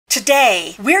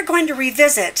Today, we're going to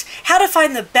revisit how to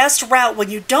find the best route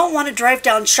when you don't want to drive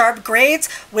down sharp grades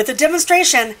with a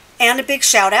demonstration and a big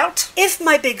shout out. If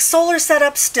my big solar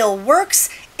setup still works,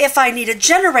 if I need a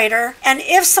generator, and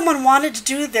if someone wanted to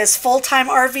do this full-time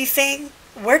RV thing,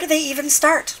 where do they even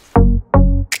start?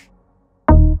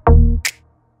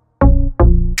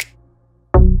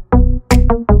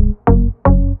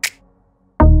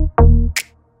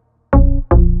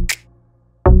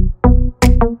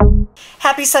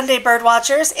 Happy Sunday, bird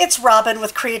watchers. It's Robin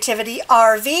with Creativity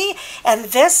RV, and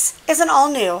this is an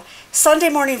all-new Sunday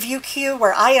morning view queue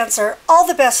where I answer all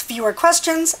the best viewer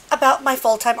questions about my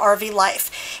full-time RV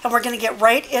life. And we're going to get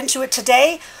right into it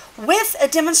today with a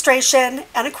demonstration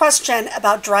and a question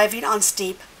about driving on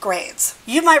steep grades.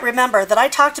 You might remember that I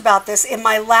talked about this in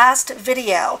my last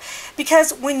video,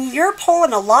 because when you're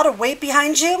pulling a lot of weight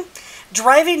behind you,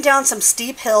 driving down some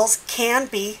steep hills can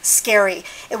be scary.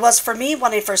 It was for me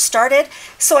when I first started,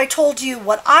 so I told you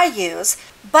what I use,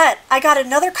 but I got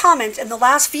another comment in the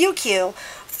last view queue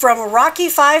from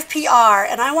Rocky5PR,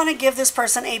 and I want to give this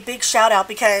person a big shout out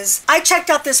because I checked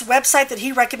out this website that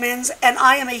he recommends, and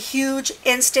I am a huge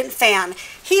instant fan.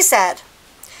 He said,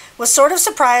 was sort of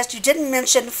surprised you didn't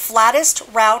mention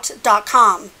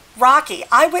FLATTESTroute.com. Rocky,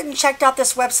 I went and checked out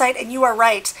this website, and you are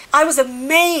right. I was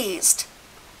amazed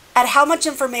at how much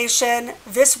information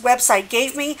this website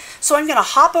gave me. So I'm going to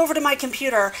hop over to my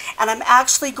computer and I'm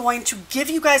actually going to give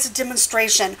you guys a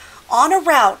demonstration on a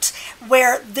route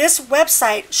where this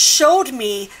website showed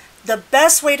me the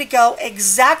best way to go,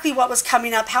 exactly what was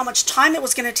coming up, how much time it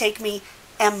was going to take me,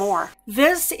 and more.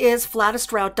 This is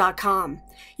FLATTESTroute.com.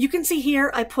 You can see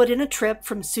here I put in a trip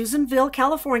from Susanville,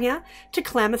 California to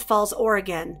Klamath Falls,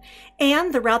 Oregon.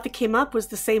 And the route that came up was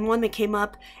the same one that came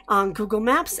up on Google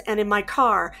Maps and in my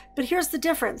car. But here's the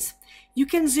difference. You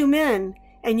can zoom in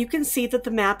and you can see that the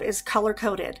map is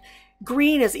color-coded.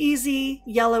 Green is easy,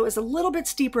 yellow is a little bit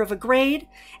steeper of a grade,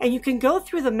 and you can go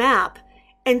through the map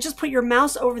and just put your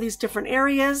mouse over these different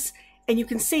areas and you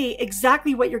can see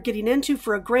exactly what you're getting into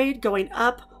for a grade going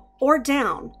up or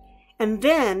down. And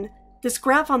then this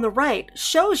graph on the right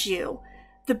shows you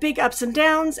the big ups and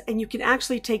downs, and you can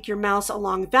actually take your mouse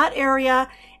along that area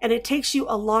and it takes you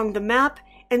along the map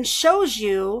and shows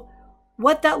you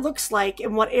what that looks like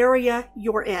and what area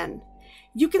you're in.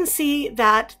 You can see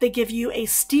that they give you a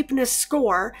steepness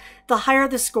score. The higher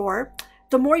the score,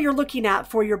 the more you're looking at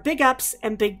for your big ups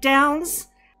and big downs.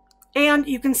 And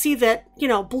you can see that,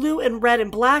 blue and red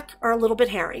and black are a little bit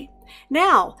hairy.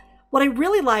 Now, what I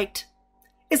really liked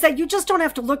is that you just don't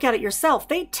have to look at it yourself.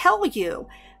 They tell you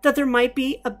that there might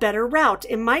be a better route.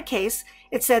 In my case,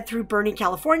 it said through Bernie,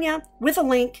 California with a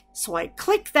link. So I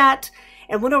clicked that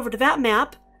and went over to that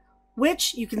map,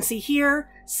 which you can see here,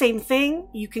 same thing.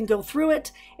 You can go through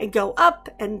it and go up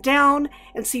and down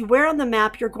and see where on the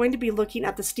map you're going to be looking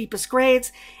at the steepest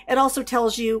grades. It also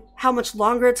tells you how much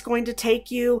longer it's going to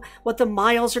take you, what the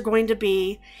miles are going to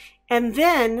be. And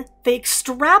then they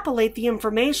extrapolate the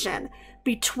information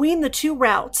between the two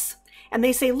routes. And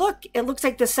they say, look, it looks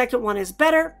like the second one is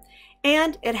better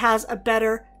and it has a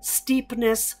better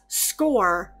steepness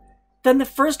score than the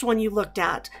first one you looked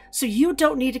at. So you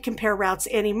don't need to compare routes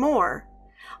anymore.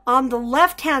 On the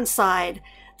left-hand side,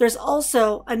 there's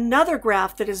also another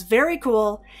graph that is very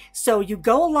cool. So you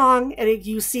go along and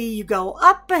you see you go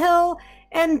up a hill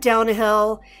and down a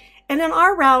hill. And in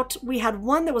our route, we had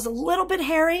one that was a little bit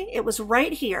hairy. It was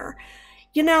right here.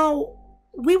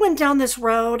 We went down this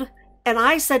road and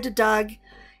I said to Doug,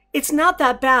 it's not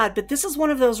that bad, but this is one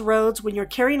of those roads when you're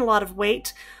carrying a lot of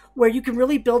weight where you can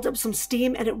really build up some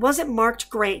steam, and it wasn't marked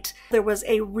great. There was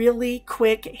a really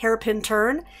quick hairpin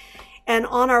turn, and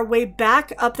on our way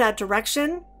back up that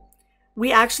direction,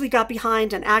 we actually got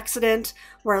behind an accident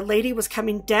where a lady was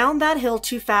coming down that hill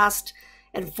too fast,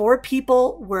 and 4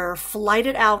 people were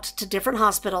flighted out to different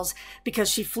hospitals because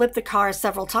she flipped the car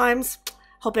several times.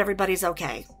 Hope everybody's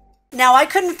okay. Now, I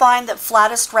couldn't find that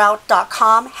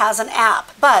FLATTESTroute.com has an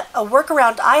app, but a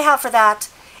workaround I have for that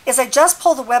is I just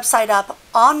pull the website up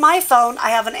on my phone. I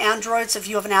have an Android, so if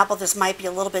you have an Apple, this might be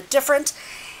a little bit different.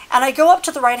 And I go up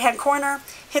to the right-hand corner,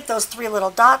 hit those 3 little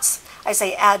dots. I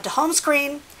say add to home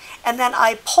screen, and then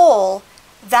I pull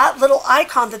that little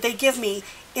icon that they give me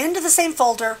into the same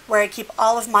folder where I keep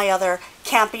all of my other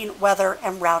camping, weather,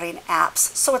 and routing apps.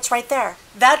 So it's right there.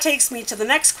 That takes me to the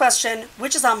next question,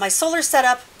 which is on my solar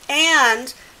setup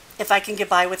and if I can get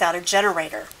by without a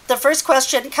generator. The first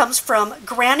question comes from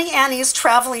Granny Annie's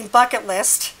Traveling Bucket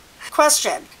List.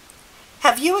 Question: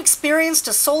 have you experienced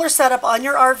a solar setup on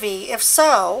your RV? If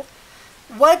so,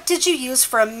 what did you use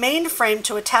for a main frame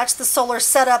to attach the solar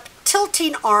setup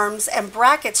tilting arms and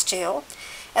brackets to?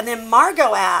 And then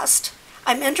Margot asked,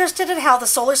 I'm interested in how the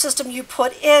solar system you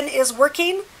put in is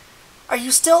working. Are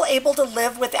you still able to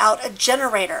live without a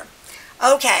generator?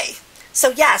 Okay, so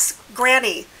yes,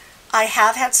 Granny, I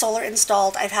have had solar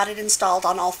installed. I've had it installed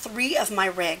on all 3 of my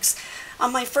rigs.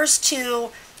 On my first 2,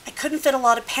 I couldn't fit a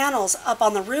lot of panels up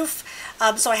on the roof,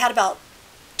 so I had about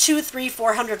 2, 3,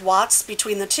 400 watts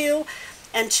between the 2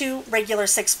 and 2 regular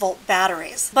 6-volt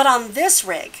batteries. But on this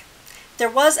rig, there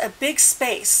was a big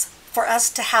space for us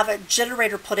to have a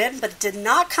generator put in, but it did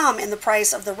not come in the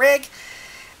price of the rig,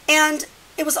 and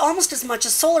it was almost as much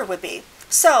as solar would be.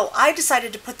 So I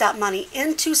decided to put that money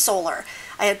into solar.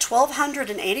 I had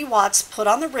 1,280 watts put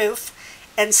on the roof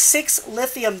and 6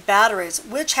 lithium batteries,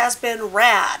 which has been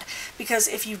rad, because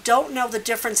if you don't know the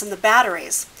difference in the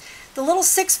batteries, the little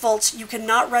 6 volts you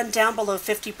cannot run down below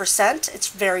 50%. It's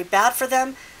very bad for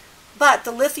them. But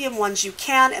the lithium ones you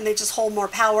can, and they just hold more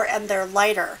power and they're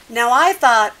lighter. Now I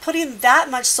thought putting that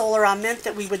much solar on meant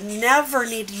that we would never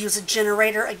need to use a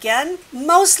generator again.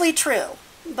 Mostly true,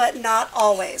 but not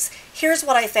always. Here's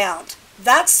what I found.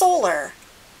 That solar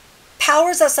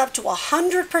powers us up to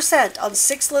 100% on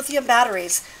 6 lithium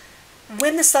batteries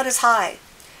when the sun is high.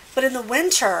 But in the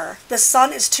winter, the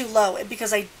sun is too low, and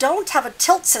because I don't have a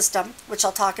tilt system, which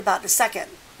I'll talk about in a second,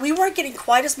 we weren't getting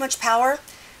quite as much power,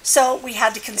 so we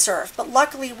had to conserve. But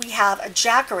luckily we have a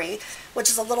JACKERY, which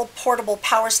is a little portable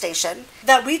power station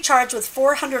that we charge with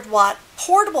 400-watt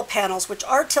portable panels, which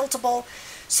are tiltable.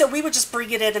 So we would just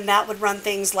bring it in, and that would run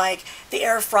things like the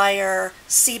air fryer,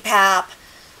 CPAP,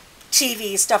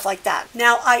 TV, stuff like that.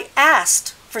 Now I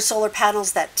asked for solar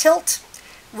panels that tilt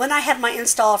when I had my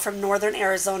install from Northern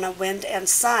Arizona Wind and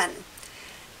Sun.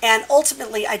 And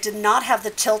ultimately I did not have the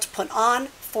tilt put on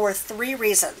for 3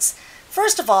 reasons.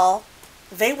 First of all,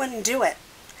 they wouldn't do it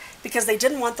because they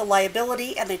didn't want the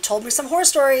liability, and they told me some horror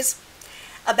stories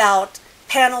about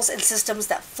panels and systems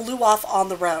that flew off on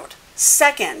the road.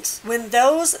 Second, when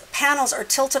those panels are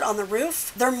tilted on the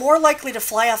roof, they're more likely to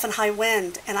fly off in high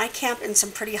wind, and I camp in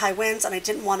some pretty high winds, and I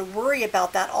didn't want to worry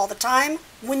about that all the time.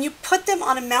 When you put them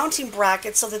on a mounting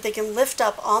bracket so that they can lift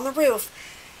up on the roof,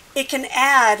 it can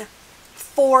add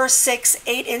 4, 6,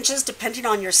 8 inches depending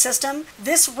on your system.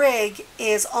 This rig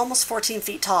is almost 14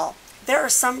 feet tall. There are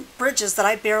some bridges that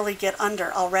I barely get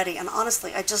under already, and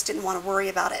honestly, I just didn't want to worry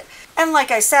about it. And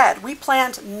like I said, we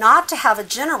planned not to have a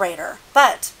generator,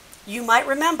 but you might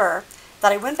remember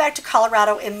that I went back to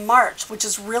Colorado in March, which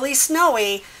is really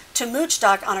snowy, to mooch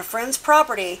duck on a friend's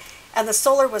property, and the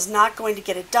solar was not going to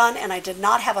get it done, and I did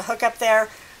not have a hookup there.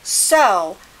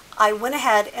 So I went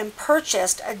ahead and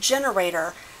purchased a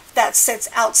generator that sits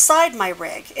outside my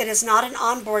rig. It is not an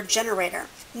onboard generator.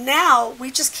 Now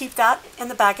we just keep that in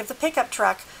the back of the pickup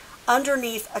truck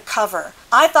underneath a cover.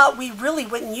 I thought we really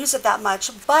wouldn't use it that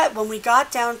much, but when we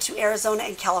got down to Arizona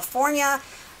and California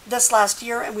this last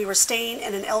year and we were staying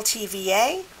in an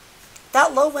LTVA,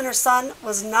 that low winter sun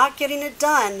was not getting it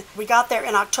done. We got there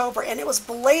in October and it was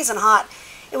blazing hot.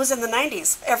 It was in the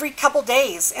 90s. Every couple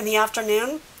days in the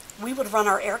afternoon, we would run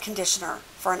our air conditioner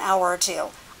for an hour or 2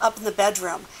 up in the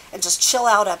bedroom and just chill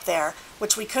out up there,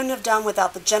 which we couldn't have done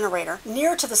without the generator.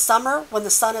 Near to the summer, when the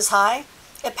sun is high,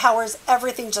 it powers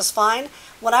everything just fine.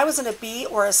 When I was in a B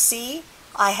or a C,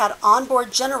 I had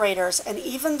onboard generators, and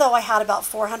even though I had about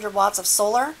 400 watts of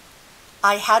solar,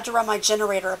 I had to run my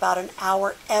generator about an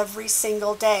hour every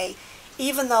single day,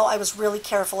 even though I was really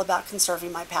careful about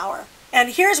conserving my power. And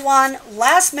here's one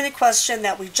last minute question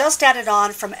that we just added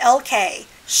on from LK.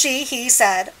 He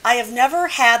said, I have never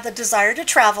had the desire to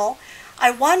travel.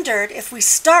 I wondered if we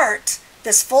start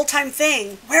this full-time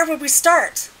thing, where would we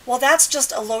start? Well, that's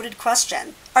just a loaded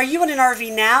question. Are you in an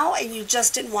RV now and you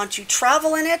just didn't want to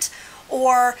travel in it?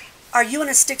 Or are you in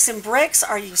a sticks and bricks?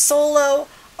 Are you solo?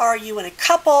 Are you in a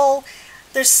couple?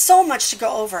 There's so much to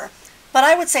go over. But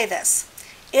I would say this,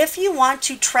 if you want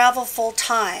to travel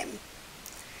full-time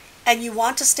and you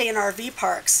want to stay in RV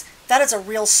parks, that is a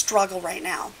real struggle right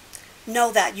now.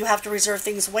 Know that you have to reserve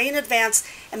things way in advance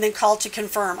and then call to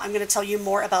confirm. I'm going to tell you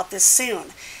more about this soon.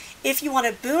 If you want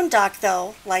to boondock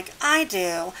though, like I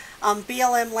do, on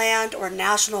BLM land or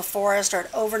national forest or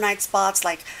at overnight spots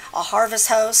like a Harvest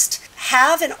Host,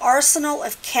 have an arsenal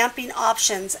of camping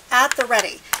options at the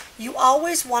ready. You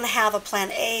always want to have a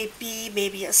plan A, B,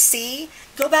 maybe a C.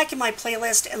 Go back in my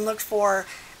playlist and look for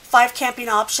 5 camping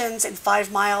options in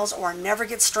 5 miles or never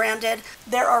get stranded.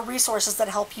 There are resources that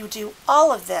help you do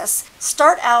all of this.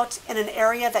 Start out in an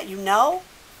area that you know,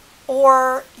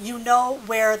 or you know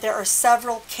where there are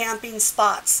several camping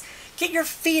spots. Get your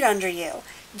feet under you.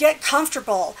 Get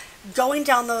comfortable going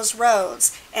down those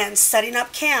roads and setting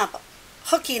up camp,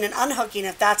 hooking and unhooking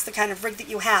if that's the kind of rig that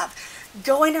you have.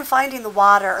 going and finding the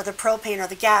water or the propane or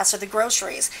the gas or the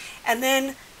groceries, and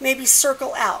then maybe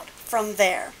circle out from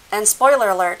there. And spoiler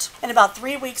alert, in about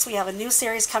 3 weeks we have a new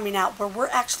series coming out where we're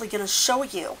actually going to show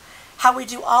you how we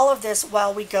do all of this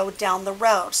while we go down the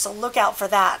road. So look out for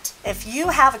that. If you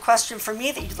have a question for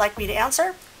me that you'd like me to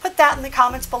answer, put that in the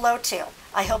comments below too.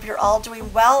 I hope you're all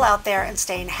doing well out there and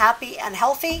staying happy and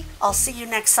healthy. I'll see you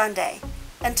next Sunday.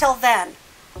 Until then,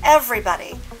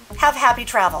 everybody, have happy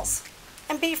travels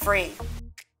and be free.